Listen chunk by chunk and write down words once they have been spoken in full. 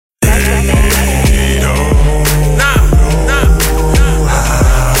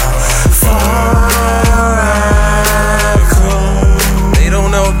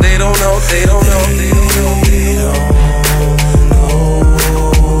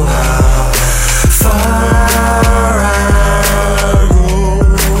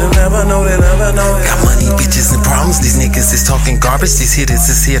hitters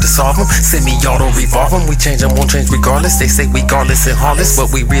is here to solve them. Semi-auto revolve them. We change them, won't change regardless. They say we godless and heartless, but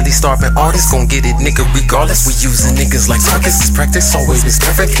we really starving artists. Gon' get it, nigga, regardless. We using niggas like targets. This practice always is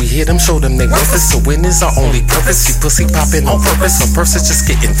perfect. We hit them, show them they worthless. So win is our only purpose. She pussy popping on purpose. Her purse is just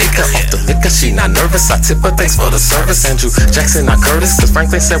getting thicker off the liquor. She not nervous. I tip her, thanks for the service. Andrew Jackson, not Curtis, cause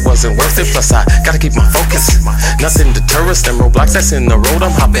Franklin said wasn't worth it. Plus I gotta keep my focus. Nothing deter us. Them roadblocks that's in the road,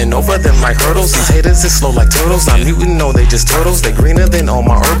 I'm hopping over them like hurdles. These haters is slow like turtles. I'm mutant, no, they just turtles. They greener than all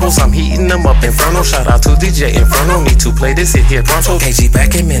my herbals. I'm heating them up Inferno. Shout out to DJ Inferno. Need to play this hit here pronto. KG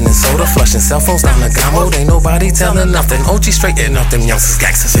back in Minnesota, flushing cell phones down the gamo. Ain't nobody telling nothing. OG straighten up them youngsters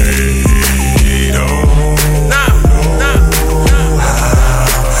gangsters. They don't know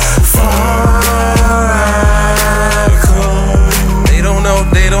how far I've come. They don't know,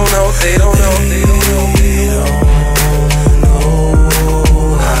 they don't know, they don't know, they don't know.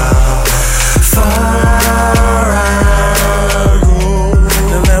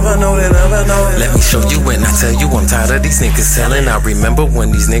 Let me show you when I tell you I'm tired of these niggas telling. I remember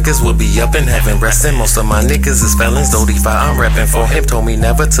when these niggas would be up in heaven resting. Most of my niggas is felons. Though D5 I'm reppin' for him. Told me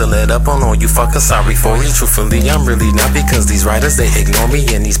never to let up on all you fuckers. Sorry for you. Truthfully I'm really not, because these writers they ignore me.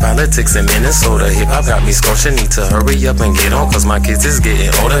 And these politics in Minnesota hip hop got me scorching. Need to hurry up and get on, cause my kids is getting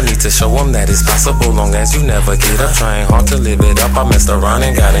older. Need to show them that it's possible long as you never get up. Trying hard to live it up. I messed around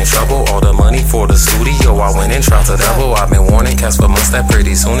and got in trouble. All the money for the studio I went and tried to double. I've been warning cats for months that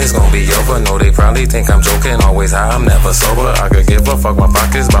pretty soon it's gonna be over. No, they probably think I'm joking, always high, I'm never sober. I could give a fuck, my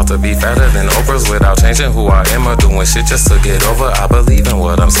pocket's about to be fatter than Oprah's, without changing who I am or doing shit just to get over. I believe in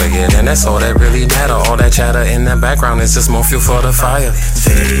what I'm saying, and that's all that really matter. All that chatter in the background is just more fuel for the fire.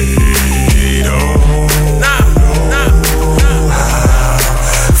 They don't